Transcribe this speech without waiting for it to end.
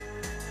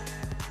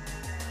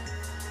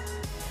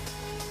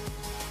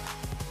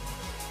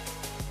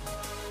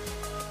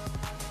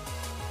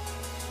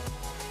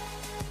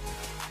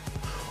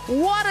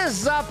What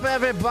is up,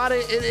 everybody?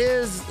 It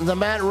is the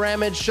Matt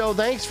Ramage Show.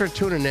 Thanks for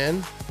tuning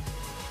in.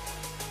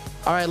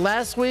 All right,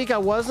 last week I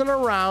wasn't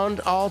around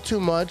all too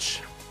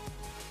much.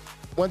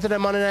 Went to the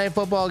Monday Night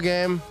Football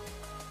game.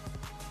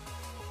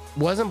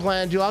 Wasn't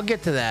planning to. I'll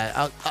get to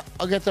that.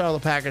 I'll get to all the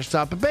Packers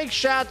stuff. But big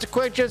shout out to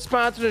Quick Trip,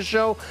 sponsor the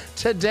show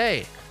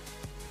today.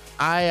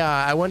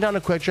 I went down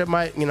to Quick Trip.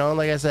 Like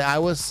I said, I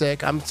was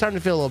sick. I'm starting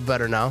to feel a little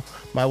better now.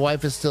 My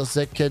wife is still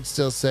sick. Kids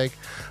still sick.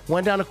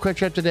 Went down to Quick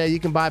Trip today. You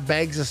can buy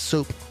bags of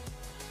soup.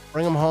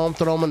 Bring them home,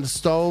 throw them in the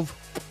stove,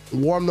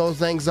 warm those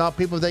things up.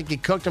 People think you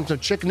cooked them some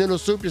chicken noodle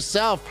soup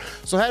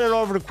yourself. So head on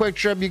over to Quick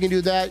Trip. You can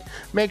do that.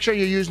 Make sure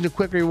you're using the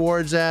Quick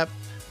Rewards app.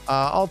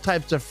 All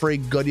types of free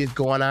goodies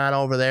going on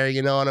over there.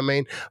 You know what I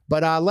mean?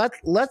 But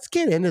let's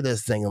get into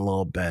this thing a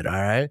little bit. All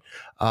right.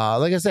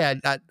 Like I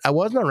said, I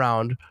wasn't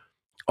around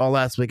all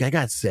last week. I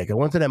got sick. I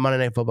went to that Monday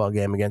Night Football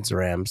game against the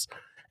Rams,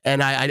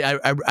 and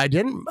I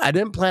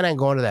didn't plan on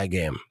going to that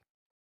game.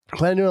 I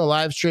planned on doing a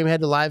live stream.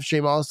 Had the live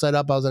stream all set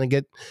up. I was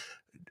gonna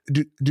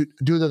do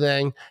the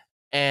thing,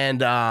 and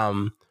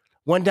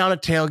went down a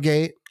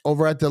tailgate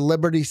over at the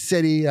Liberty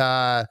City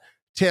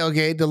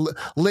tailgate, the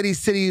Liddy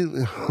City.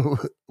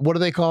 What are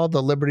they called?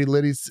 The Liberty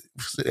Liddy.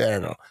 I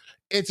don't know.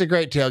 It's a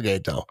great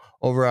tailgate though,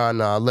 over on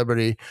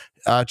Liberty.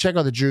 Check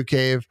out the Drew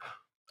Cave.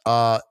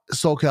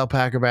 SoCal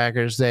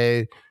Packers.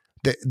 They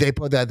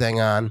put that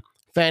thing on.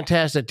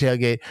 Fantastic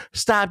tailgate.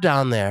 Stop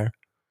down there.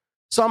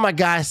 Saw my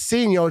guy,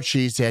 Senor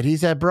Cheesehead. He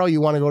said, bro,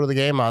 you want to go to the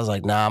game? I was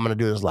like, nah, I'm going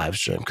to do this live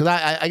stream. Because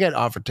I get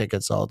offered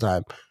tickets all the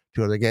time to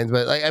go to the games.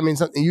 But,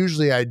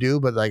 usually I do.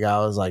 But, I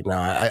was like,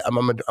 nah, I'm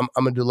going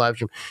to do live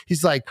stream.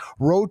 He's like,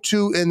 row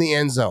 2 in the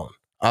end zone.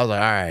 I was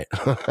like, all right.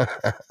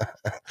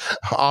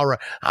 All right.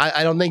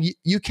 I don't think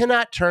you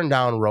cannot turn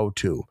down row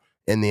 2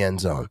 in the end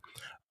zone.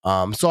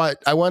 So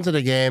I went to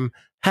the game,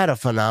 had a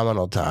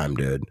phenomenal time,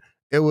 dude.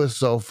 It was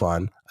so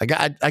fun. I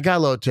got a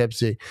little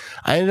tipsy.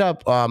 I ended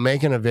up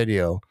making a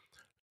video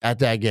at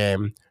that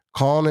game,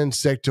 calling in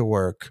sick to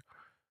work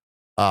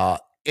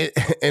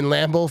in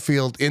Lambeau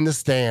Field in the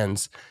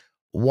stands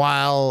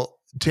while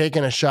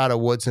taking a shot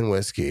of Woodson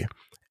whiskey.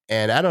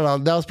 And I don't know,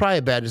 that was probably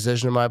a bad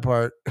decision on my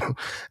part.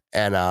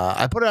 And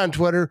I put it on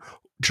Twitter.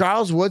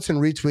 Charles Woodson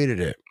retweeted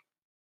it.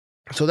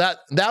 So that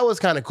was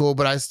kind of cool,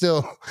 but I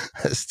still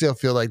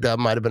feel like that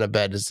might have been a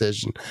bad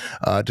decision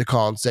to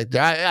call in sick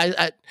there.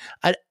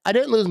 I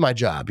didn't lose my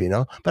job,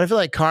 but I feel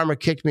like karma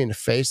kicked me in the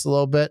face a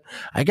little bit.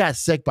 I got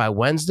sick by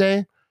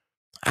Wednesday.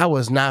 I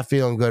was not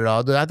feeling good at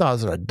all. Dude, I thought I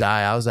was going to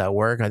die. I was at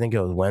work. I think it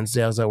was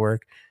Wednesday I was at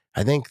work.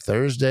 I think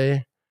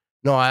Thursday.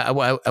 No, I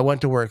went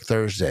to work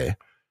Thursday.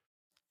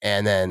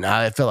 And then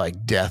I felt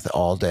like death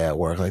all day at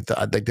work. Like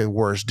the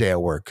worst day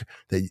at work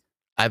that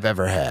I've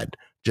ever had,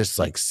 just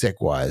like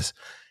sick-wise.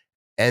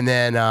 And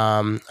then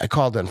I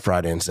called in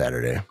Friday and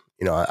Saturday.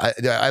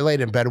 I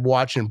laid in bed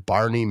watching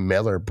Barney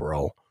Miller,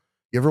 bro.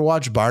 You ever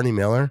watch Barney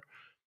Miller?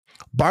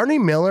 Barney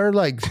Miller,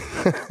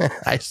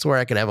 I swear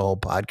I could have a whole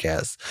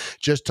podcast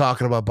just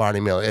talking about Barney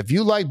Miller. If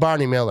you like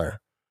Barney Miller,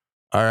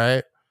 all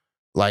right,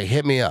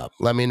 hit me up.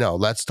 Let me know.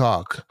 Let's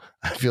talk.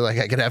 I feel like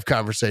I could have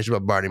conversation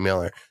about Barney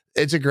Miller.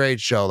 It's a great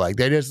show.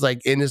 They just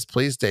in this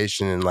police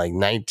station in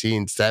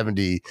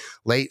 1970,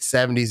 late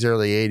 70s,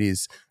 early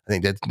 80s. I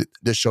think that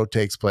this show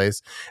takes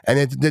place.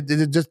 And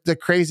just the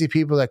crazy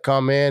people that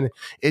come in.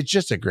 It's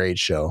just a great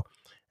show.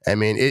 I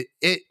mean,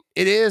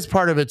 it is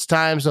part of its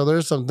time. So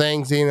there's some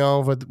things,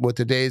 with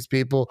today's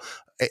people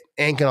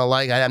ain't gonna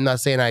like. I'm not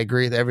saying I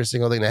agree with every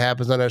single thing that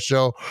happens on that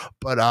show,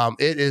 but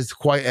it is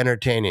quite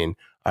entertaining.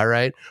 All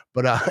right.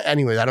 But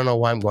anyways, I don't know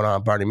why I'm going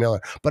on Barney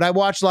Miller, but I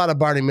watched a lot of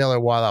Barney Miller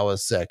while I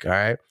was sick. All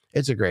right.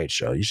 It's a great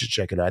show. You should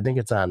check it out. I think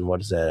it's on, what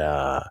is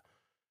it?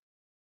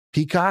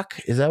 Peacock?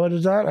 Is that what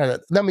it's on?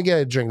 Let me get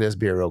a drink of this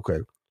beer real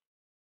quick.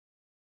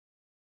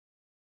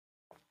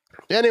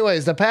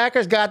 Anyways, the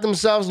Packers got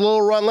themselves a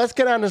little run. Let's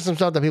get on to some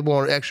stuff that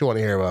people actually want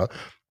to hear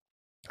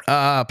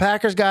about.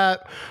 Packers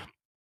got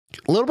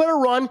a little bit of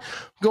run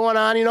going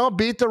on,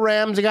 beat the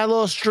Rams. They got a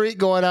little streak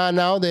going on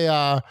now. They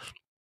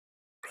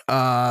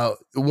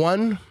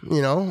won,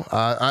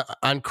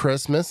 on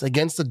Christmas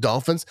against the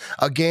Dolphins,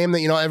 a game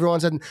that, everyone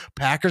said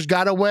Packers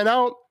got to win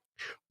out.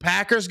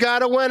 Packers got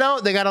to win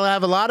out. They got to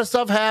have a lot of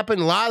stuff happen.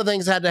 A lot of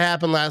things had to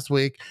happen last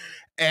week,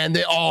 and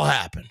they all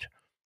happened.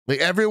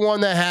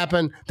 Everyone that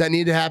happened, that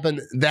needed to happen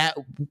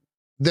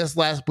this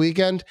last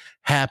weekend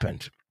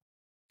happened.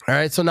 All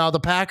right, so now the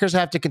Packers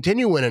have to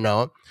continue winning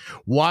out.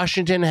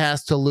 Washington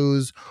has to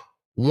lose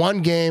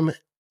one game,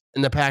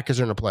 and the Packers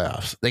are in the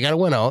playoffs. They got to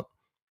win out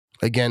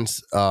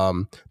against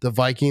the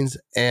Vikings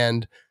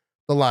and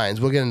the Lions.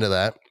 We'll get into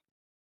that.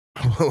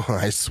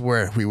 I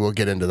swear we will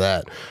get into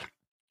that.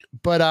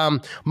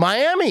 But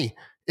Miami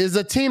is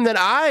a team that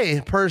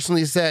I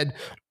personally said,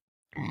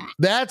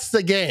 that's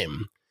the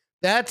game.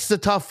 That's the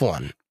tough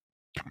one.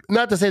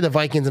 Not to say the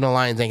Vikings and the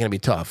Lions ain't going to be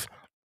tough.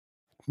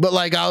 But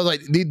I was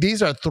like,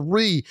 these are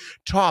 3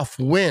 tough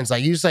wins.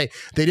 You say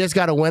they just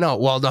got to win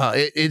out. Well,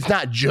 it's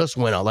not just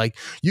win out.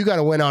 You got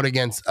to win out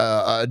against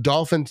a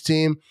Dolphins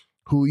team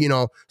who,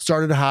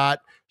 started hot,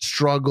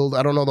 struggled.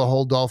 I don't know the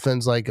whole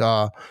Dolphins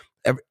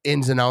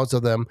ins and outs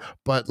of them.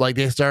 But like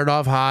they started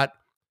off hot,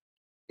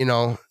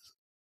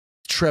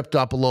 tripped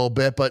up a little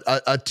bit, but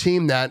a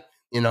team that,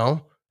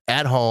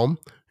 at home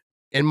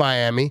in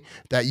Miami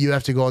that you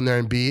have to go in there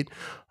and beat.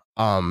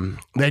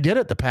 They did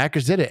it. The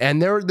Packers did it.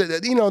 And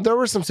there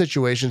were some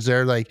situations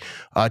there, like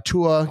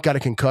Tua got a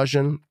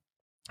concussion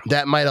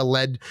that might have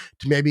led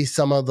to maybe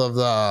some of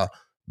the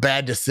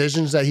bad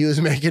decisions that he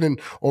was making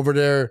over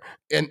there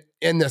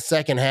in the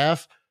second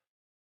half.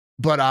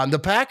 But the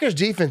Packers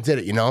defense did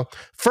it,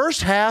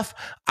 First half,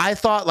 I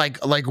thought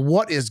like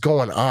what is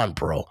going on,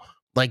 bro?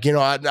 Like,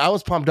 I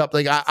was pumped up.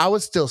 Like I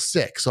was still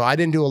sick, so I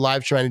didn't do a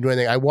live stream. I didn't do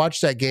anything. I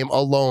watched that game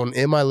alone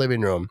in my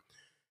living room,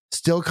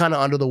 still kind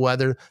of under the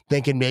weather,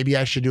 thinking maybe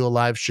I should do a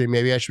live stream.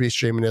 Maybe I should be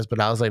streaming this. But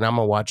I was like, I'm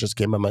going to watch this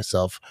game by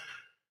myself.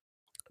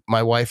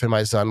 My wife and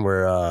my son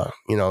were,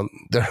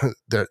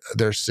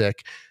 they're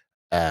sick.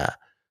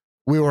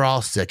 We were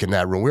all sick in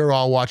that room. We were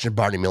all watching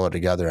Barney Miller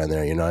together in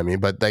there, you know what I mean?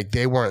 But like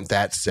they weren't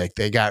that sick.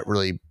 They got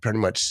really pretty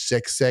much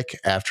sick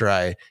after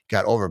I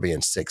got over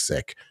being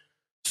sick.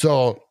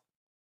 So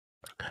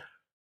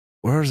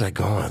where was I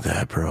going with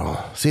that, bro?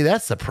 See,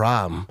 that's the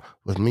problem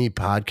with me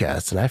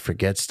podcasting. I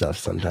forget stuff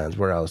sometimes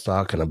where I was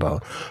talking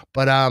about.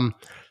 But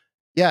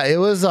yeah, it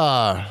was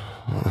oh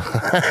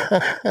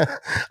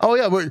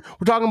yeah, we're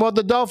talking about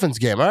the Dolphins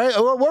game. All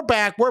right. We're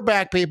back. We're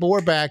back, people.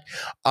 We're back.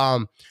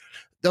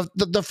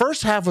 The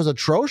first half was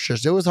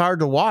atrocious. It was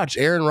hard to watch.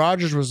 Aaron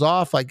Rodgers was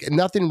off. Like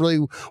nothing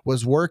really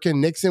was working.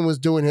 Nixon was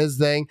doing his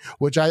thing,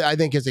 which I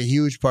think is a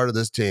huge part of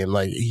this team,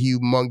 like a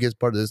humongous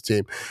part of this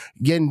team.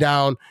 Getting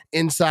down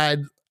inside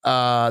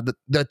the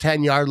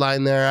 10-yard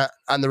line there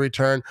on the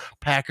return.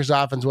 Packers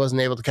offense wasn't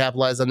able to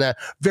capitalize on that.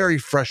 Very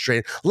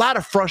frustrating. A lot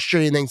of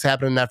frustrating things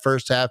happened in that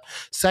first half.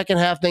 Second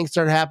half, things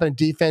started happening.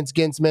 Defense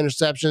getting some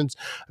interceptions,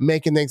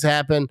 making things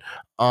happen.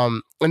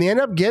 And they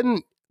ended up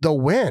getting the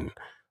win.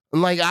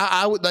 And like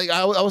I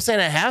was saying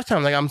at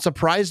halftime, like I'm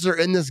surprised they're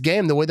in this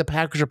game. The way the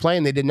Packers are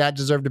playing, they did not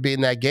deserve to be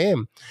in that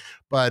game.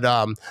 But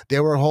they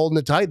were holding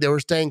it tight. They were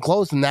staying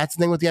close, and that's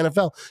the thing with the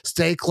NFL.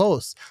 Stay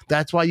close.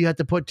 That's why you have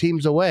to put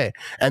teams away.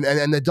 And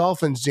the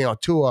Dolphins,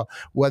 Tua,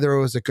 whether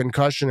it was a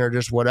concussion or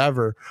just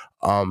whatever,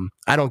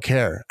 I don't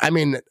care. I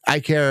mean, I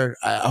care.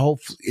 I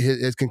hope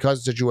his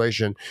concussion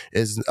situation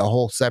is a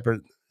whole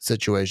separate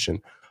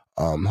situation.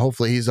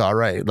 Hopefully he's all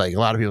right. Like a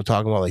lot of people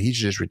talking about, like he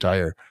should just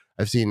retire.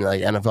 I've seen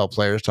like NFL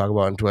players talk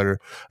about on Twitter,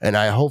 and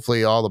I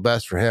hopefully all the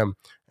best for him.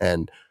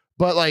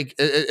 But like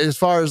as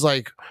far as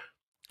like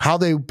how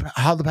the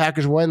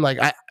Packers win, like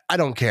I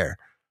don't care.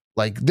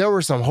 Like there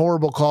were some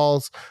horrible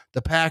calls.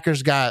 The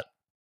Packers got,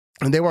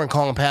 and they weren't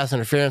calling pass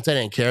interference. They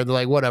didn't care. They're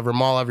like, whatever,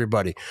 maul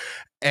everybody.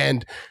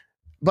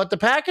 But the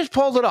Packers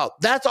pulled it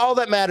out. That's all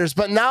that matters.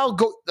 But now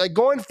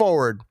going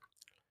forward,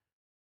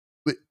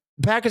 the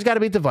Packers got to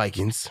beat the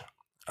Vikings.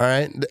 All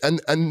right.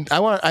 And I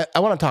want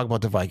to talk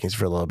about the Vikings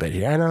for a little bit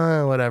here. I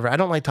know, whatever. I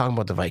don't like talking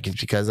about the Vikings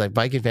because like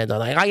Viking fans are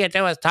like, all you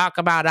do is talk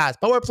about us,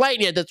 but we're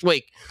playing you this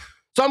week.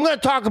 So I'm going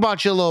to talk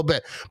about you a little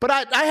bit. But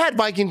I had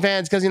Viking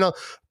fans because,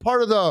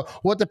 part of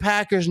what the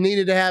Packers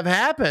needed to have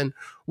happen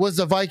was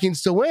the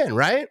Vikings to win,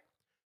 right?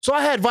 So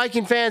I had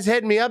Viking fans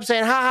hitting me up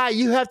saying,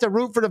 you have to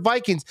root for the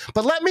Vikings.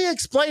 But let me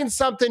explain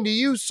something to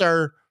you,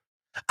 sir.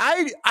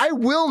 I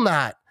will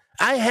not.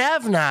 I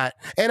have not,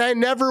 and I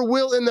never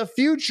will in the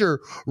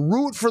future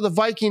root for the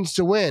Vikings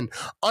to win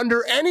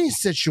under any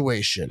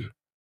situation.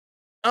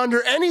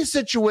 Under any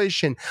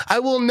situation, I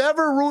will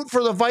never root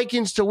for the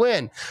Vikings to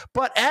win.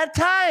 But at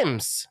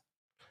times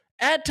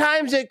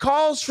it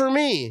calls for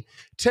me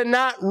to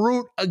not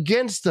root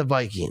against the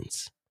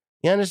Vikings.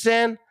 You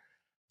understand?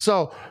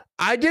 So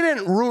I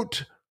didn't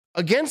root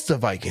against the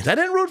Vikings. I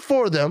didn't root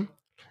for them.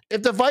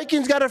 If the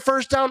Vikings got a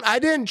first down, I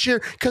didn't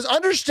cheer, because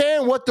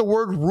understand what the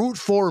word root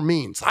for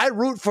means. I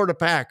root for the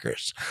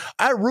Packers.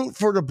 I root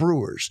for the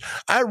Brewers.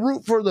 I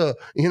root for the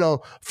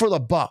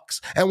Bucks.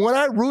 And when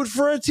I root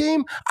for a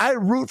team, I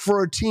root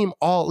for a team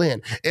all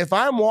in. If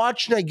I'm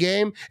watching a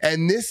game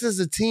and this is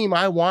a team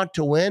I want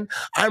to win,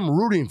 I'm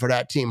rooting for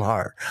that team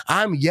hard.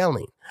 I'm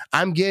yelling.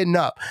 I'm getting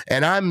up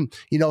and I'm,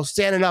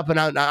 standing up and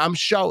I'm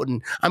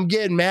shouting. I'm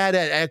getting mad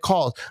at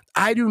calls.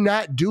 I do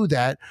not do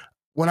that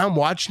when I'm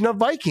watching the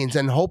Vikings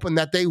and hoping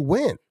that they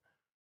win.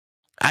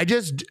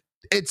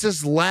 It's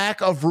this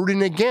lack of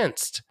rooting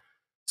against.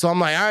 So I'm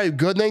like, all right,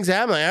 good things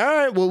happen. Like, all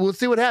right, well, we'll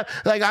see what happens.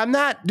 Like, I'm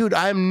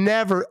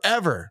never,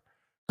 ever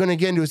going to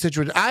get into a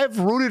situation. I've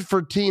rooted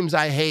for teams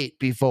I hate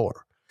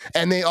before,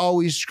 and they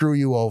always screw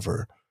you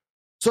over.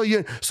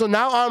 So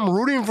now I'm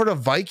rooting for the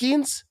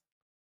Vikings,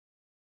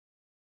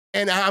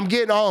 and I'm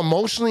getting all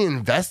emotionally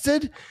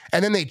invested,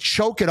 and then they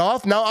choke it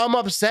off. Now I'm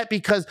upset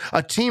because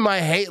a team I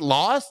hate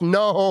lost?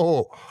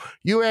 No,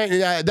 you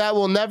ain't. That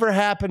will never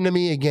happen to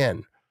me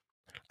again.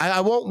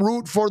 I won't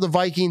root for the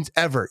Vikings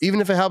ever,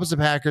 even if it helps the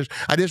Packers.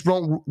 I just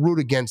won't root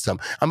against them.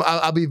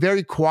 I'll be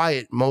very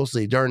quiet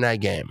mostly during that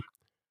game.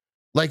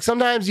 Like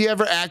sometimes you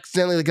ever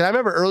accidentally, like I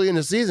remember early in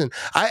the season,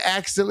 I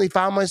accidentally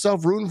found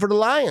myself rooting for the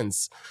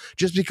Lions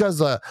just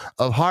because of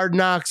Hard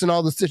Knocks and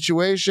all the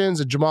situations,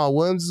 and Jamal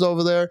Williams is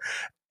over there.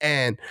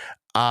 And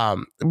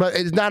But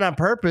it's not on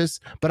purpose.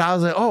 But I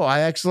was like, oh,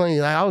 I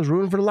was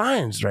rooting for the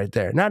Lions right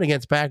there. Not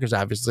against Packers,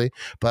 obviously,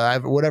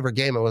 but whatever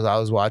game it was I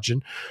was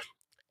watching.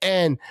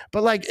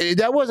 But like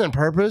that wasn't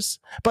purpose.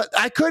 But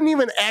I couldn't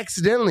even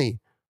accidentally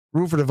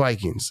root for the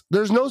Vikings.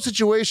 There's no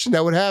situation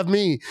that would have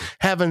me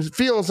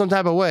feeling some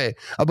type of way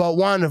about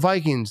wanting the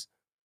Vikings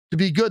to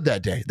be good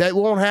that day. That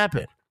won't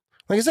happen.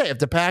 Like I say, if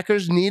the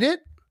Packers need it,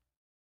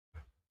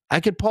 I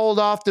could pull it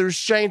off their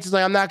strengths.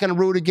 Like I'm not going to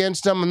root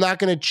against them. I'm not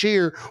going to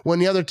cheer when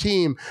the other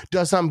team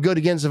does something good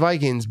against the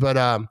Vikings. But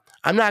I'm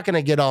not going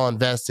to get all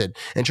invested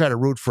and try to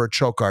root for a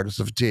choke artist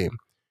of a team.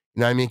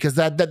 You know what I mean? Because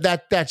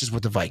that's just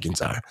what the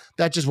Vikings are.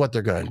 That's just what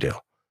they're going to do.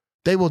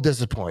 They will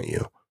disappoint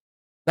you.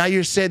 Now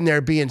you're sitting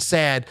there being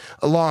sad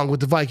along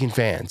with the Viking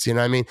fans. You know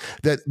what I mean?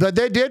 That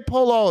they did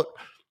pull out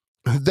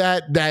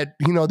that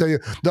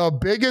the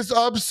biggest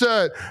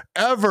upset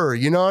ever.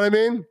 You know what I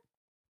mean?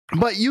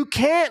 But you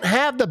can't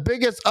have the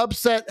biggest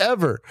upset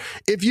ever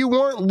if you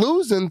weren't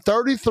losing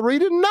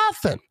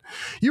 33-0.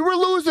 You were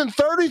losing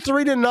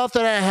 33-0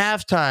 at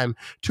halftime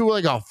to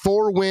like a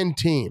 4-win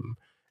team.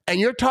 And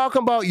you're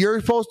talking about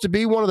you're supposed to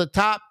be one of the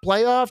top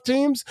playoff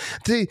teams?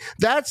 See,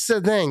 that's the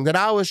thing that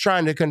I was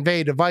trying to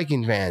convey to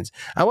Viking fans.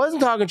 I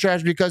wasn't talking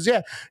trash because,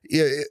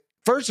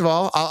 first of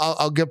all,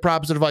 I'll give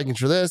props to the Vikings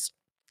for this.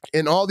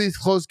 In all these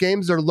close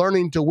games, they're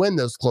learning to win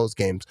those close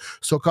games.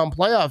 So come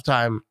playoff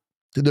time,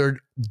 they're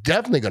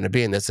definitely going to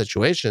be in these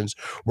situations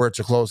where it's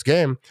a close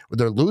game, where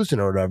they're losing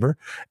or whatever.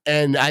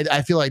 And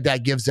I feel like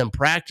that gives them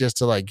practice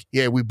to like,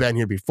 yeah, we've been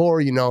here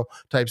before,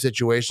 type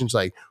situations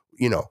like,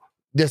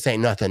 this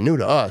ain't nothing new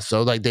to us.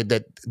 So like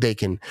they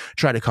can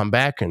try to come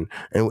back and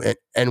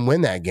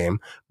win that game.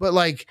 But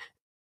like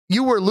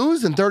you were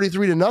losing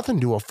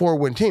 33-0 to a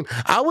 4-win team.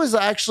 I was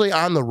actually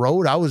on the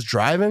road. I was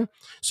driving.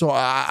 So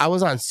I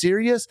was on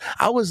Sirius.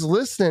 I was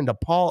listening to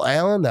Paul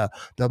Allen, the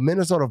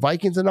Minnesota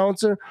Vikings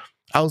announcer.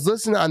 I was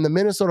listening on the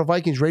Minnesota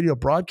Vikings radio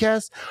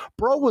broadcast.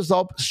 Bro was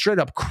straight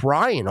up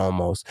crying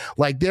almost.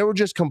 Like they were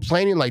just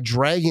complaining, like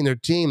dragging their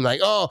team.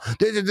 Like, oh,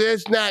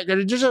 this not.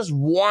 They're just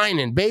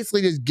whining,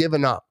 basically just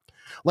giving up.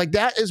 Like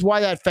that is why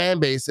that fan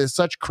base is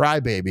such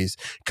crybabies,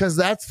 because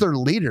that's their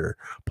leader.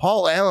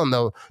 Paul Allen,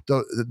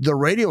 the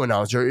radio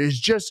announcer, is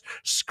just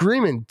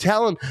screaming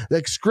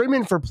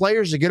for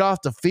players to get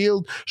off the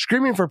field,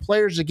 screaming for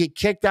players to get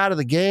kicked out of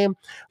the game,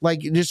 like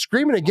just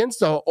screaming against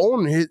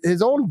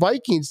his own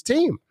Vikings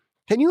team.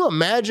 Can you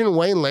imagine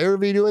Wayne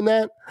Larrivee doing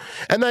that?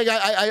 And like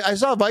I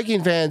saw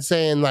Viking fans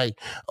saying like,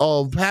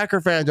 oh,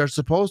 Packer fans are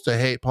supposed to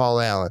hate Paul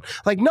Allen.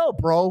 Like, no,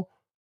 bro.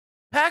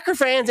 Packer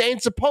fans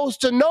ain't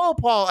supposed to know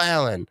Paul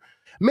Allen.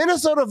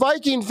 Minnesota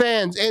Viking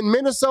fans in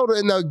Minnesota,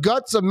 in the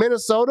guts of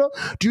Minnesota,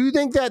 do you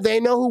think that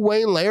they know who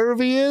Wayne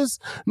Larrivee is?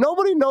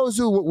 Nobody knows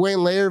who Wayne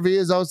Larrivee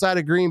is outside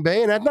of Green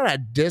Bay, and that's not a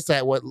diss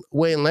at Wayne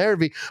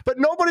Larrivee, but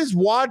nobody's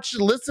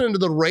listening to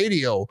the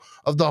radio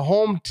of the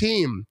home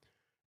team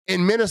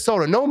in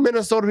Minnesota. No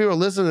Minnesota people are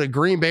listening to the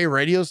Green Bay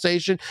radio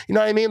station. You know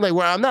what I mean? Like,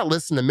 I'm not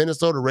listening to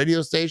Minnesota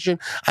radio station.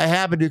 I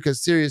happen to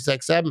because Sirius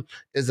XM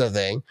is a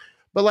thing.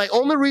 But like,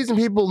 only reason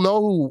people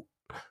know who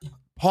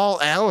Paul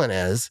Allen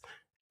is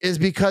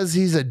because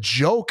he's a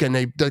joke, and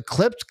the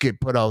clips get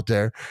put out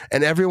there,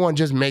 and everyone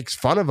just makes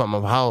fun of him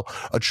of how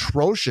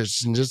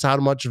atrocious and just how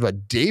much of a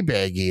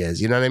d-bag he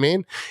is. You know what I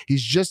mean?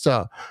 He's just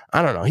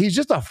he's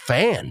just a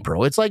fan,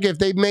 bro. It's like if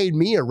they made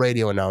me a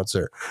radio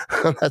announcer.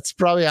 That's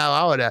probably how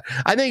I would have.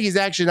 I think he's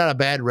actually not a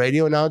bad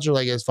radio announcer,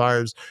 like as far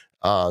as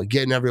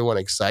getting everyone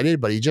excited,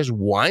 but he just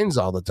whines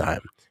all the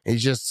time.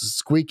 He's just a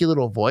squeaky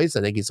little voice. I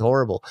think he's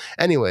horrible.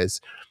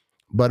 Anyways,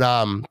 but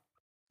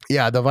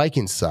yeah, the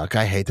Vikings suck.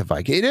 I hate the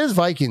Vikings. It is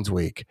Vikings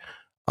week.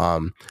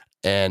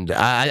 And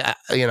I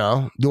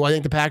do I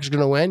think the Packers are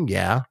going to win?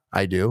 Yeah,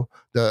 I do.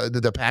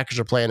 The Packers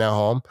are playing at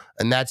home,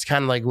 and that's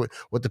kind of like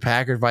what the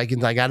Packers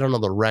Vikings. Like I don't know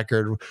the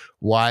record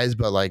wise,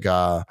 but like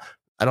I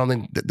don't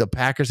think the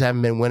Packers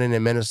haven't been winning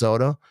in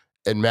Minnesota,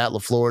 and Matt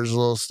LaFleur's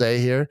little stay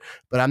here.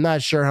 But I'm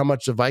not sure how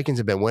much the Vikings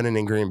have been winning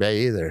in Green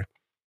Bay either.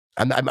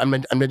 I'm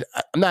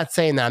not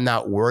saying that I'm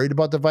not worried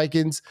about the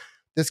Vikings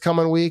this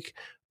coming week,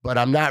 but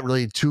I'm not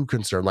really too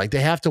concerned. Like they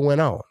have to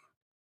win out,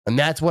 and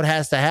that's what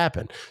has to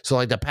happen. So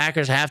like the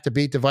Packers have to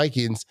beat the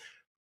Vikings,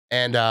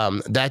 and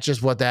that's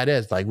just what that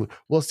is. Like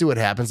we'll see what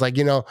happens. Like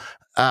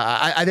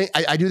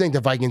I do think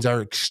the Vikings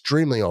are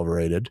extremely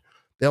overrated.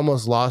 They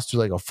almost lost to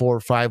like a 4 or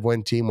 5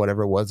 win team,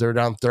 whatever it was. They're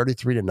down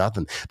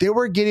 33-0. They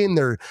were getting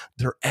their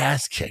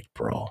ass kicked,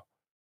 bro,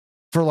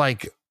 for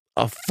like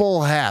a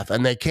full half,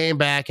 and they came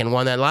back and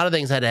won that. A lot of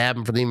things had to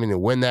happen for them even to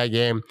win that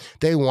game.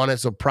 They won it,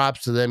 so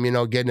props to them,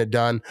 getting it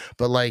done.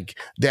 But like,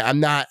 I'm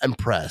not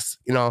impressed.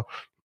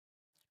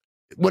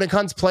 When it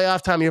comes to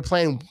playoff time, you're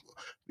playing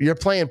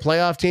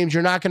playoff teams.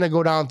 You're not going to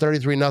go down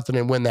 33-0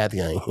 and win that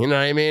game. You know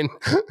what I mean?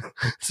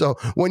 So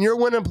when you're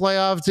winning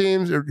playoff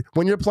teams, or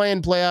when you're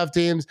playing playoff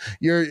teams,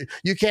 you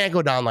can't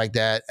go down like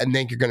that and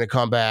think you're going to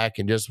come back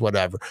and just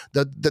whatever.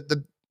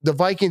 The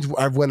Vikings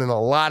are winning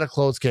a lot of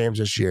close games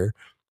this year.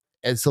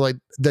 And so, like,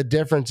 the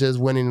difference is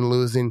winning and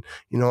losing,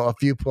 a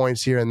few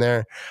points here and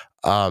there.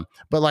 But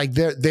like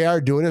they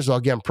are doing it, so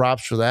again,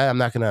 props for that. I'm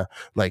not gonna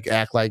like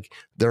act like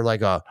they're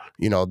like a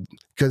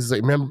because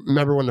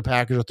remember when the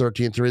Packers were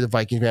 13-3, the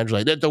Vikings fans were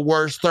like, they're the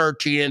worst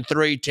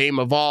 13-3 team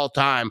of all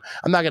time.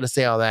 I'm not gonna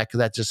say all that because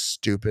that's just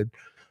stupid.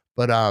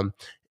 But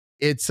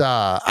it's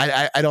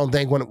I don't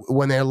think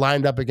when they're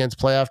lined up against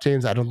playoff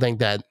teams, I don't think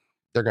that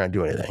they're gonna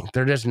do anything.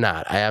 They're just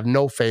not. I have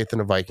no faith in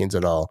the Vikings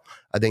at all.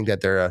 I think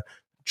that they're a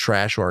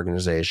trash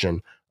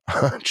organization.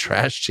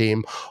 Trash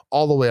team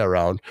all the way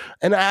around.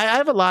 And I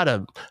have a lot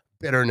of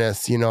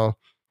bitterness,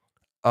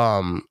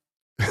 not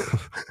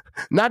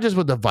just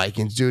with the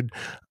Vikings, dude.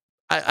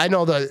 I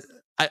know that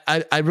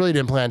I really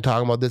didn't plan on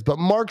talking about this, but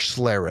Mark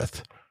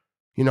Schlereth,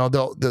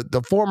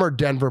 the former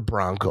Denver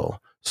Bronco,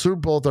 Super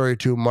Bowl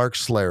 32, Mark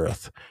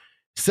Schlereth,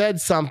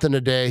 said something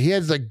today. He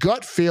has a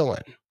gut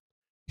feeling.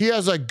 He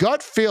has a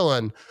gut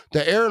feeling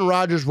that Aaron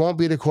Rodgers won't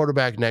be the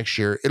quarterback next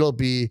year. It'll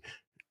be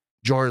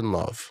Jordan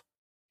Love.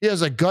 He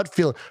has a gut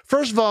feeling.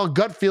 First of all,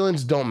 gut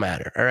feelings don't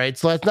matter. All right.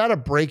 So it's not a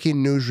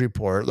breaking news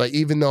report. Like,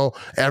 even though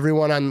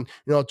everyone on,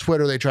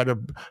 Twitter, they try to,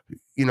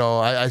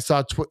 I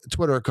saw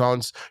Twitter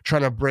accounts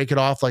trying to break it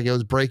off like it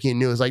was breaking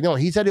news. Like, no,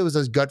 he said it was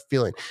his gut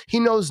feeling. He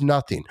knows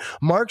nothing.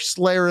 Mark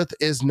Schlereth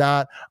is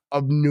not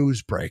a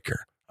newsbreaker.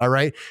 All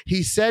right.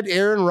 He said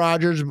Aaron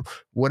Rodgers,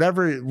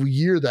 whatever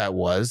year that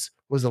was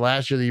the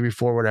last year, the year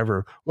before,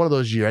 whatever, one of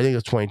those years, I think it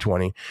was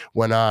 2020,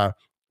 when,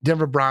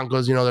 Denver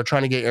Broncos, they're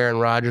trying to get Aaron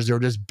Rodgers. They were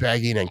just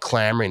begging and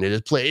clamoring to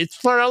just play. It's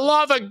for the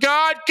love of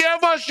God,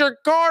 give us your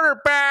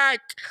quarterback.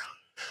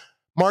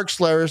 Mark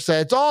Schlereth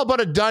said it's all but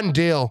a done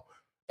deal.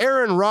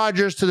 Aaron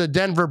Rodgers to the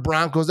Denver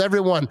Broncos.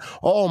 Everyone,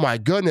 oh my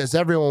goodness,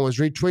 everyone was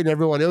retweeting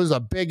everyone. It was the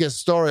biggest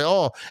story.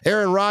 Oh,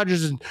 Aaron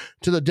Rodgers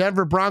to the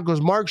Denver Broncos.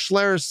 Mark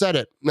Schlereth said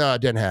it. No,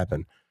 it didn't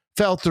happen.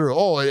 Fell through.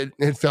 Oh, it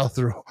fell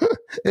through.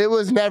 It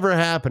was never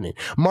happening.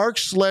 Mark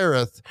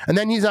Schlereth, and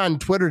then he's on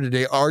Twitter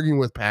today arguing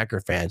with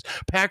Packer fans.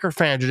 Packer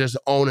fans are just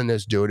owning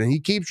this dude, and he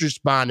keeps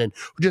responding,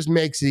 which just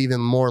makes it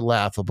even more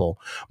laughable.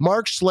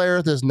 Mark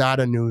Schlereth is not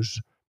a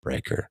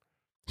newsbreaker.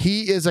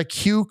 He is a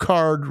cue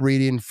card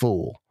reading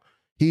fool.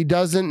 He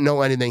doesn't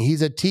know anything.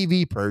 He's a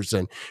TV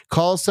person,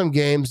 calls some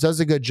games, does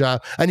a good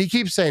job, and he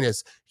keeps saying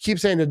this. He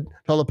keeps saying to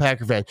all the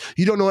Packer fans,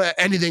 you don't know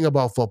anything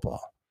about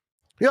football.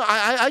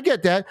 I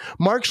get that.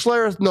 Mark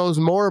Schlereth knows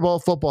more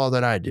about football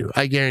than I do.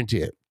 I guarantee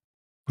it.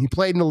 He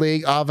played in the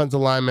league,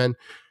 offensive lineman,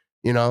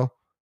 he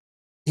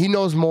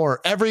knows more.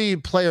 Every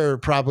player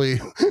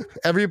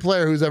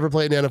who's ever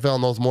played in the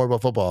NFL knows more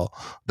about football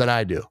than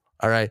I do.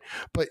 All right.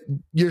 But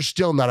you're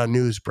still not a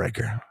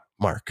newsbreaker,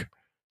 Mark.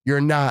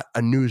 You're not a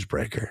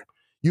newsbreaker.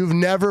 You've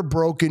never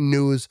broken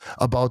news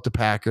about the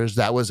Packers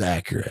that was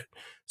accurate.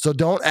 So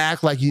don't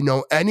act like you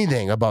know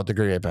anything about the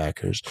Green Bay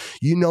Packers.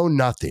 You know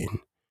nothing.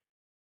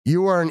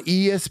 You are an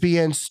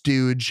ESPN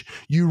stooge.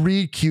 You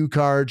read cue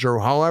cards or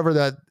however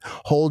that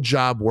whole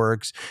job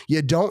works.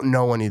 You don't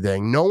know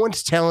anything. No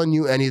one's telling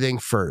you anything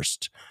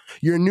first.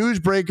 Your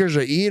newsbreakers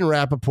are Ian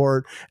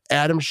Rappaport,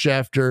 Adam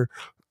Schefter,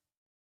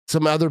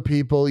 some other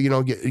people,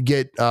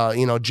 get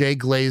Jay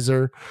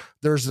Glazer.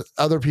 There's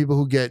other people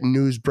who get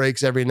news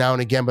breaks every now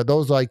and again, but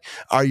those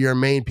are your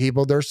main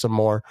people. There's some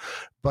more.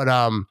 But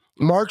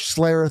Mark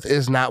Schlereth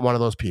is not one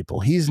of those people.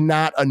 He's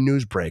not a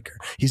newsbreaker.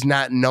 He's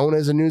not known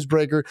as a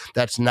newsbreaker.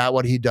 That's not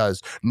what he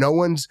does. No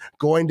one's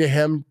going to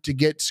him to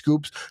get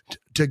scoops,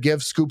 to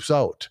give scoops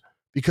out,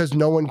 because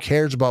no one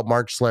cares about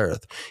Mark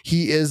Schlereth.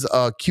 He is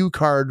a cue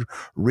card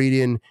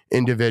reading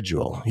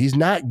individual. He's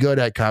not good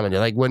at commentating.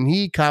 Like, when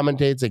he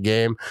commentates a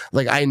game,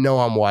 I know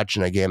I'm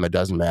watching a game that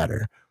doesn't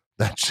matter.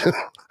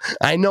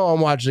 I know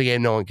I'm watching a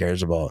game no one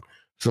cares about.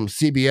 Some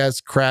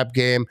CBS crap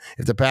game.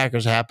 If the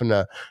Packers happen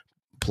to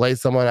play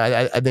someone,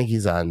 I think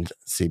he's on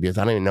CBS.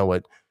 I don't even know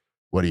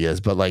what he is,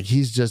 but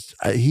he's just,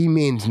 he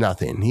means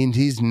nothing.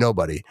 He's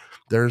nobody.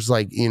 There's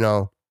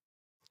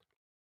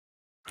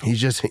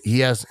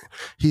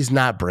he's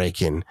not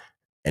breaking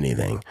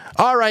anything.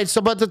 All right.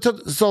 So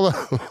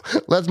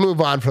let's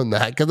move on from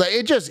that, because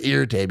it just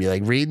irritated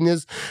me, reading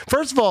this.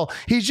 First of all,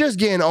 he's just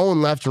getting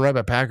owned left and right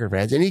by Packer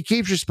fans, and he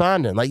keeps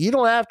responding. You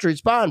don't have to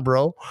respond,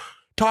 bro.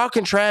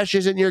 Talking trash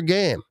isn't your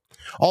game.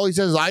 All he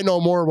says is, I know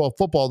more about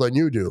football than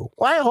you do.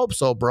 Well, I hope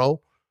so,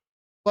 bro.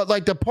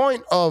 But the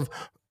point of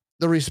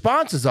the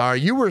responses are,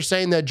 you were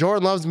saying that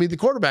Jordan Love's to be the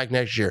quarterback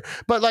next year.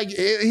 But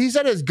he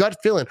said his gut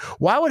feeling.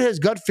 Why would his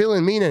gut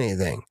feeling mean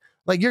anything?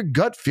 Your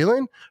gut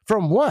feeling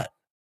from what?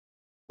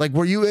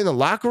 Were you in the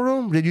locker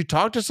room? Did you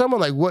talk to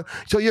someone? What?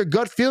 So your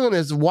gut feeling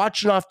is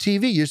watching off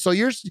TV.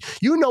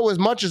 You know as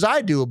much as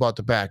I do about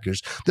the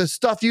Packers. The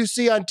stuff you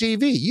see on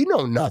TV, you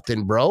know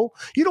nothing, bro.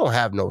 You don't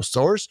have no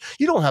source.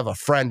 You don't have a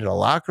friend in a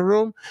locker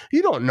room.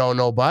 You don't know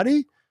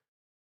nobody.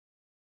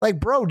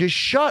 Bro, just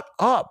shut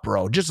up,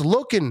 bro. Just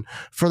looking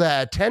for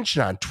that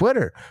attention on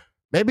Twitter.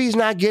 Maybe he's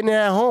not getting it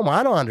at home.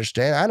 I don't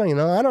understand. I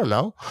don't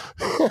know.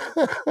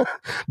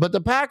 But the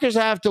Packers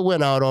have to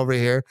win out over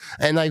here.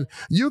 And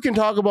you can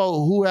talk about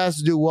who has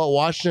to do what.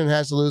 Washington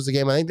has to lose the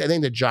game. I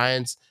think the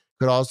Giants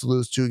could also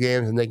lose 2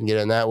 games and they can get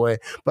in that way.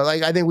 But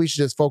I think we should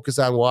just focus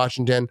on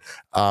Washington.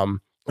 I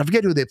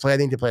forget who they play. I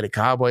think they play the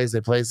Cowboys. They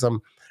play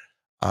some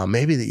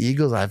Maybe the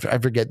Eagles. I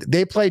forget.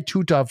 They played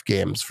 2 tough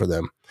games for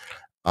them.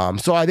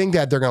 So I think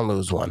that they're going to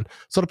lose one.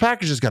 So the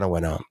Packers just going to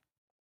win out.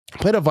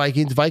 Play the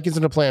Vikings. Vikings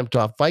are going to play them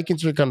tough.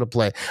 Vikings are going to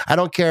play. I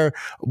don't care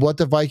what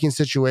the Viking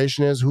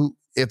situation is.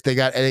 If they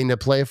got anything to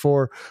play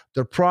for,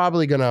 they're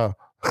probably going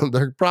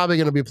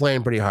to be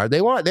playing pretty hard.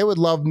 They would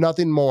love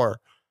nothing more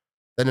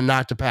than to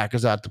knock the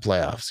Packers out the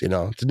playoffs,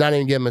 to not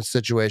even give them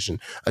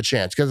a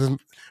chance. Because the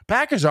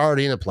Packers are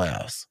already in the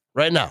playoffs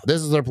right now.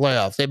 This is their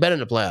playoffs. They've been in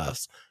the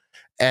playoffs.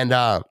 And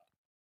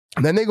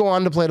then they go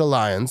on to play the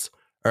Lions.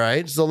 All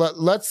right. So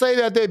let's say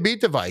that they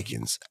beat the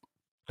Vikings.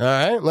 All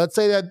right. Let's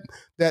say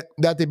that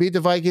they beat the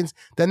Vikings.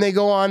 Then they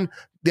go on.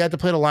 They have to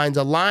play the Lions.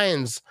 The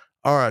Lions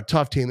are a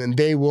tough team, and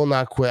they will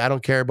not quit. I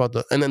don't care about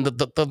and then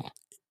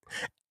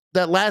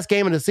that last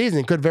game of the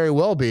season could very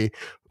well be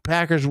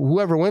Packers.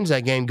 Whoever wins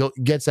that game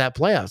gets that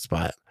playoff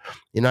spot.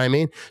 You know what I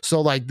mean?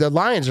 So like the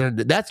Lions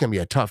that's going to be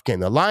a tough game.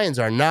 The Lions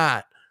are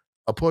not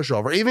a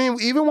pushover.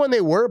 Even when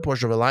they were a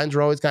pushover, the Lions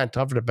were always kind of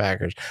tough for the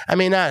Packers. I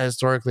mean, not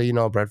historically,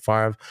 Brett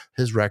Favre,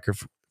 his record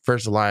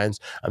versus the Lions,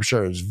 I'm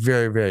sure is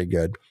very, very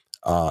good.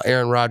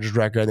 Aaron Rodgers'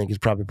 record, I think, is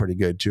probably pretty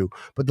good too.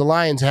 But the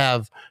Lions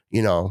haven't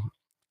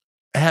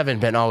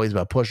been always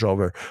a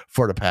pushover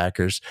for the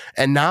Packers.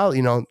 And now,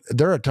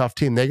 they're a tough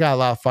team. They got a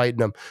lot of fight in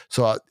them.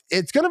 So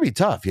it's going to be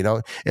tough,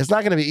 It's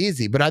not going to be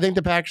easy, but I think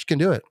the Packers can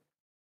do it.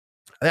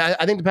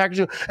 I think the Packers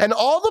do. And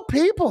all the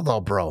people,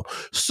 though, bro,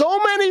 so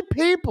many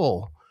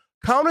people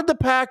counted the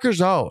Packers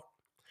out,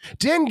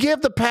 didn't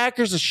give the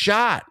Packers a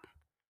shot.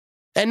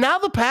 And now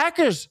the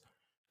Packers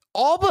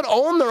all but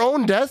own their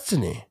own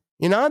destiny.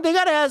 They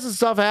got to have some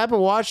stuff happen.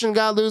 Washington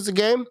got to lose the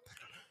game.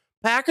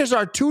 Packers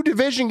are 2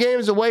 division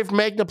games away from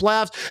making the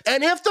playoffs.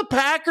 And if the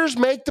Packers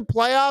make the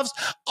playoffs,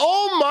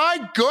 oh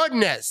my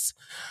goodness.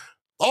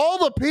 All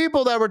the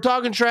people that were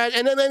talking trash,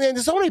 and then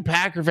there's so many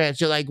Packer fans,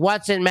 you're like,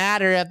 what's it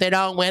matter if they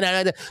don't win?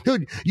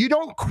 Dude, you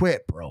don't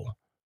quit, bro.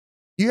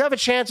 You have a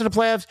chance in the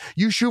playoffs,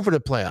 you shoot for the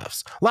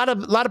playoffs. A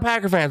lot of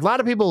Packer fans, a lot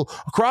of people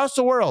across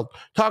the world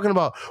talking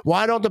about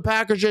why don't the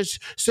Packers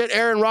just sit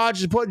Aaron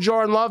Rodgers and put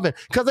Jordan Love in?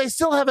 Because they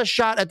still have a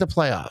shot at the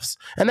playoffs.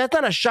 And that's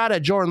not a shot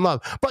at Jordan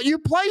Love. But you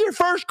play your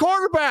first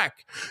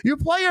quarterback. You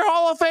play your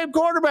Hall of Fame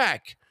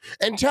quarterback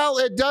until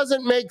it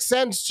doesn't make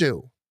sense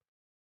to.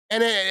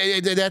 And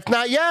that's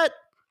not yet.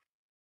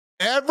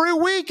 Every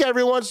week,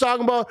 everyone's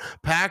talking about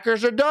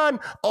Packers are done.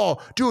 Oh,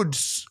 dude,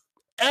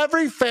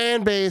 every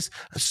fan base,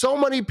 so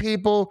many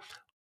people,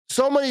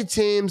 so many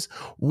teams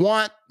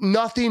want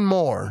nothing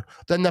more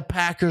than the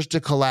Packers to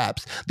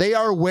collapse. They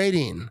are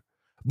waiting.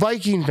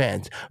 Viking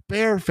fans,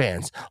 Bear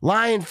fans,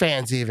 Lion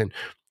fans even,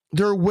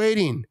 they're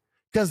waiting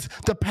because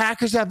the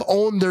Packers have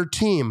owned their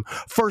team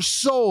for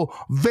so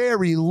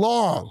very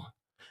long.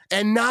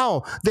 And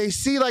now they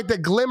see like the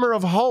glimmer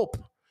of hope.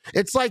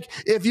 It's like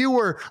if you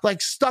were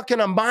like stuck in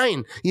a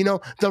mine,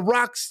 the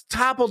rocks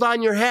toppled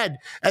on your head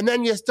and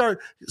then you start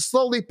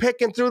slowly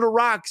picking through the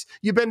rocks.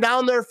 You've been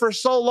down there for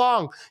so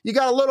long. You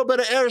got a little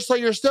bit of air so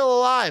you're still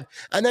alive.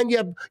 And then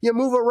you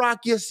move a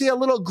rock, you see a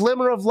little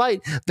glimmer of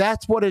light.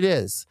 That's what it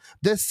is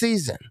this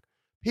season.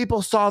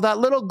 People saw that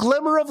little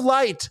glimmer of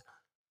light.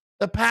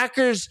 The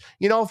Packers,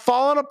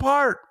 falling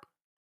apart.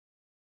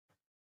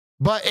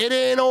 But it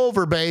ain't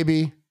over,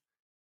 baby.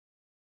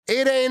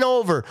 It ain't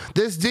over.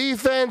 This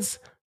defense,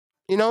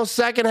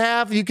 second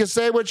half, you can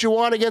say what you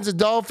want against the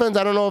Dolphins.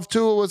 I don't know if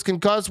Tua was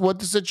concussed, what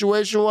the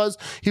situation was.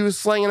 He was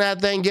slinging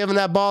that thing, giving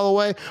that ball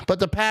away. But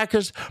the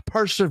Packers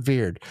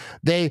persevered.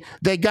 They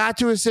got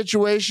to a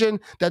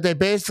situation that they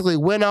basically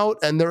went out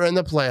and they're in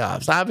the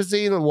playoffs.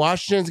 Obviously,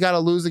 Washington's got to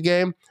lose a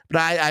game, but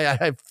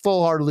I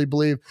full-heartedly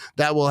believe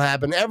that will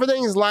happen.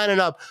 Everything is lining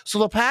up. So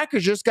the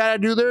Packers just got to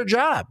do their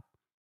job.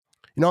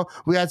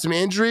 We had some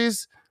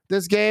injuries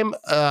this game.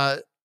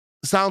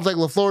 Sounds like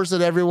LaFleur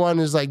said everyone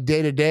is like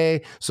day to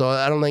day, so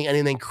I don't think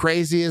anything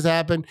crazy has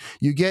happened.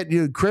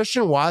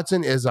 Christian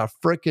Watson is a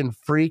freaking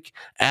freak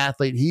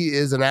athlete. He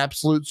is an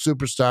absolute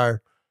superstar.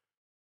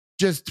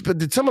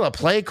 But some of the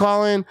play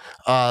calling,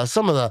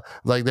 some of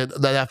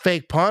that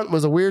fake punt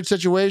was a weird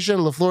situation.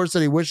 LaFleur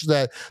said he wished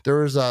that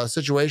there was a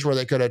situation where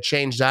they could have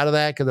changed out of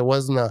that because it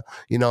wasn't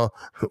a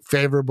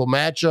favorable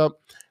matchup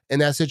in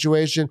that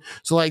situation.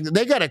 So like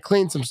they got to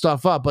clean some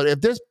stuff up. But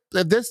if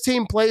this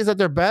team plays at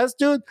their best,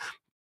 dude,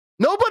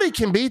 nobody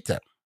can beat them.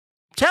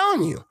 I'm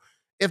telling you,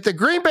 if the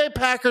Green Bay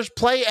Packers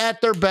play at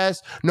their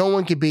best, no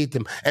one can beat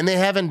them. And they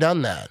haven't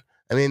done that.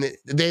 I mean,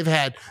 they've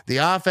had the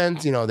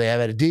offense, they have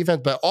had a defense,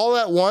 but all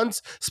at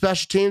once,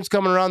 special teams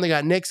coming around. They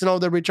got Nixon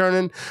over there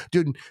returning.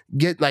 Dude,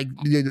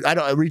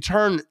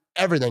 return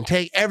everything.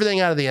 Take everything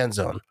out of the end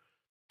zone.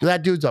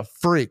 That dude's a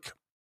freak.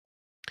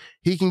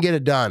 He can get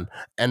it done.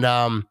 And,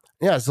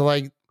 so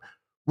like,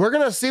 we're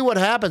going to see what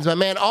happens. But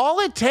man, all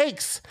it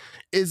takes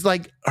is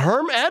like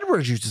Herm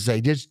Edwards used to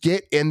say, just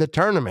get in the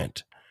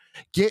tournament.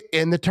 Get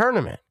in the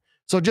tournament.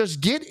 So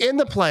just get in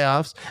the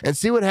playoffs and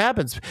see what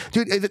happens.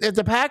 Dude, if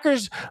the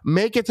Packers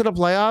make it to the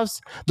playoffs,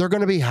 they're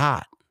going to be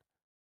hot.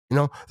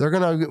 They're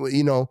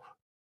going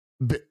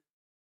to,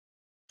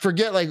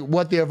 forget like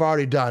what they have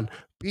already done.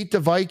 Beat the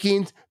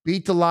Vikings,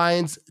 beat the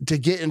Lions to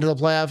get into the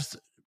playoffs,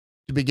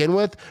 to begin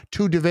with,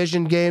 2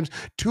 division games,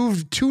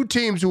 two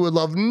teams who would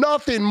love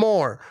nothing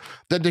more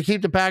than to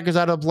keep the Packers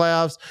out of the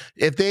playoffs.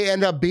 If they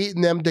end up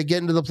beating them to get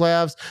into the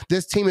playoffs,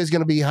 this team is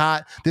going to be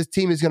hot. This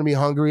team is going to be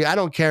hungry. I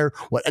don't care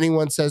what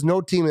anyone says.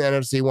 No team in the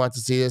NFC wants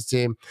to see this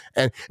team.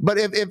 But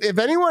if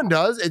anyone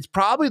does, it's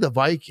probably the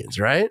Vikings,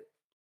 right?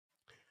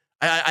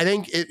 I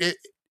think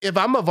if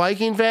I'm a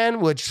Viking fan,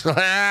 which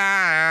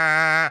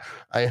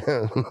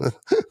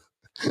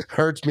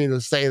hurts me to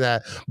say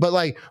that, but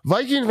like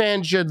Viking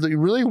fans should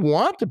really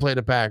want to play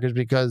the Packers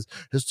because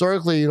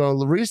historically,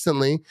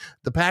 recently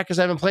the Packers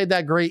haven't played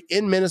that great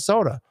in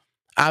Minnesota.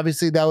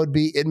 Obviously, that would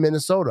be in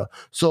Minnesota.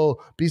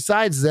 So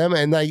besides them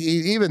and like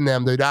even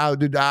them, dude,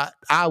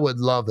 I would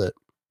love it.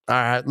 All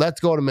right,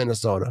 let's go to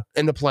Minnesota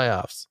in the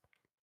playoffs.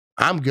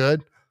 I'm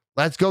good.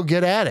 Let's go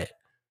get at it.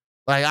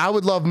 Like, I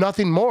would love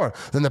nothing more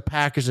than the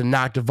Packers to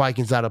knock the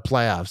Vikings out of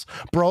playoffs.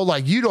 Bro,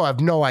 like, you don't have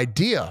no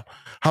idea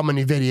how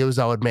many videos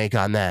I would make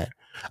on that.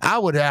 I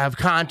would have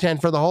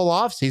content for the whole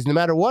offseason no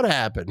matter what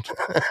happened.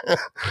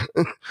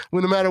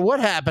 No matter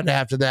what happened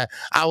after that,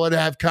 I would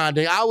have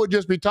content. I would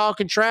just be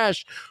talking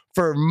trash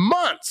for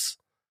months.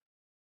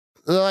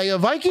 Like, a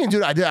Viking,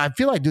 dude, I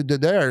feel like, dude,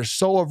 they are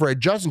so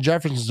overrated. Justin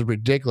Jefferson's a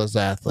ridiculous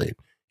athlete.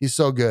 He's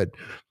so good.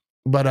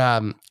 But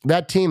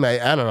that team, I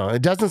don't know.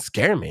 It doesn't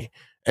scare me.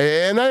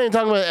 And I ain't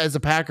talking about it as a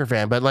Packer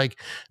fan, but like,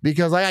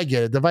 because like, I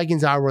get it. The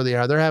Vikings are where they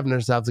are. They're having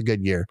themselves a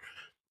good year.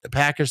 The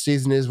Packers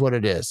season is what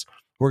it is.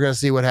 We're going to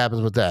see what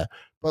happens with that.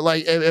 But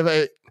like,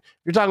 if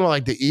you're talking about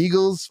like the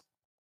Eagles,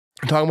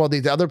 talking about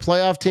these other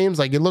playoff teams,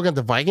 like you look at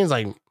the Vikings,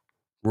 like,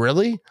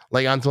 really?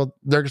 Like, until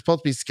they're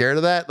supposed to be scared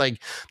of that?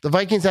 Like, the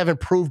Vikings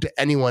haven't proved to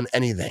anyone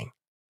anything.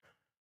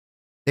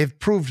 They've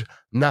proved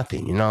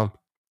nothing, The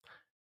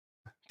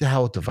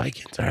hell with the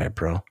Vikings. All right,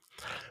 bro.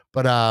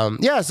 But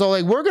yeah, so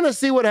like we're gonna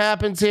see what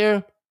happens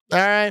here. All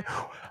right.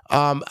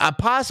 I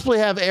possibly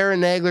have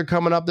Aaron Nagler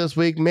coming up this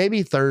week,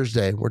 maybe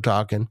Thursday. We're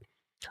talking.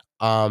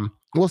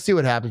 We'll see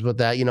what happens with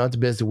that. It's a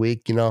busy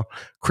week.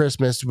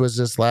 Christmas was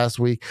this last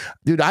week,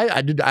 dude.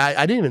 I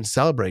didn't even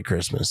celebrate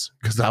Christmas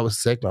because I was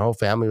sick. My whole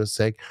family was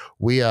sick.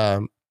 We're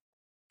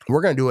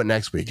gonna do it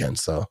next weekend.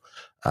 So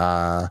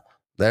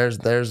there's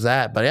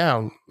that. But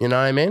yeah, you know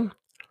what I mean.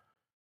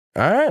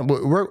 All right,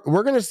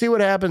 we're gonna see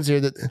what happens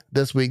here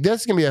this week.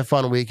 This is gonna be a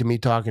fun week of me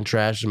talking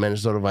trash to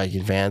Minnesota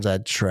Viking fans.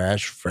 That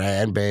trash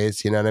fan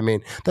base, you know what I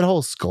mean? That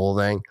whole skull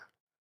thing.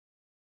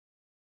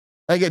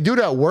 Like a dude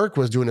at work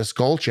was doing a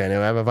skull chant.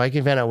 I have a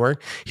Viking fan at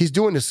work. He's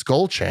doing a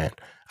skull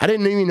chant. I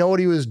didn't even know what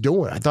he was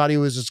doing. I thought he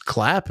was just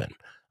clapping.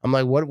 I'm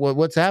like,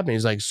 what's happening?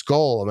 He's like,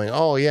 skull. I'm like,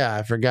 oh yeah,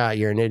 I forgot.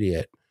 You're an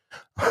idiot.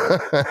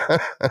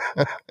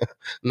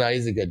 No,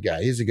 he's a good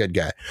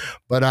guy.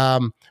 But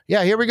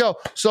yeah, here we go.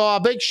 So a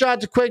big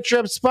shout to Quick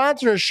Trip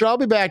sponsor show. I'll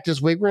be back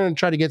this week. We're going to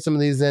try to get some of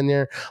these in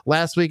there.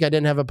 Last week I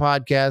didn't have a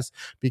podcast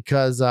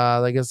because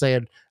like I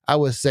said, I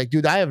was sick.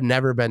 Dude, I have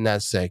never been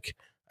that sick,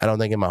 I don't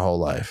think, in my whole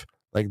life.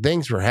 Like,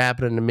 things were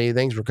happening to me,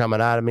 things were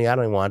coming out of me. I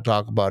don't even want to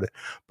talk about it.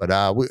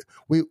 But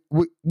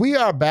we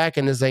are back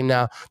in this thing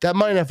now. That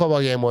Monday Night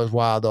Football game was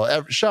wild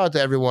though. Shout out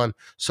to everyone,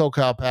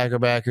 SoCal Packer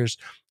backers.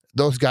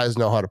 Those guys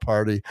know how to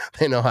party.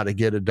 They know how to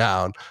get it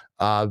down.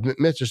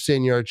 Mr.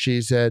 Senior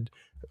Cheesehead.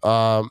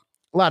 A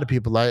lot of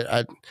people.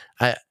 I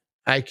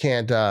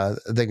can't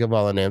think of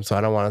all the names, so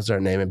I don't want to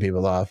start naming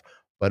people off.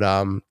 But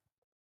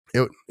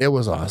it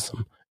was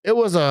awesome. It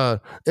was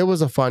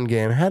a fun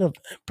game. Had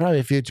probably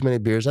a few too many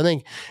beers. I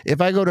think if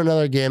I go to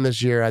another game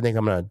this year, I think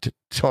I'm gonna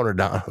tone her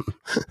down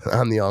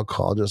on the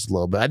alcohol just a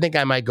little bit. I think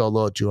I might go a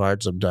little too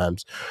hard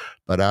sometimes.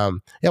 But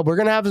yeah, we're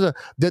gonna have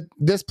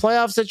this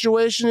playoff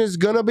situation is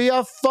gonna be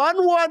a fun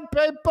one,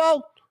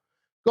 people.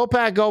 Go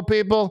Pack, go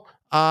people.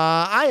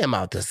 I am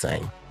out this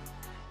thing.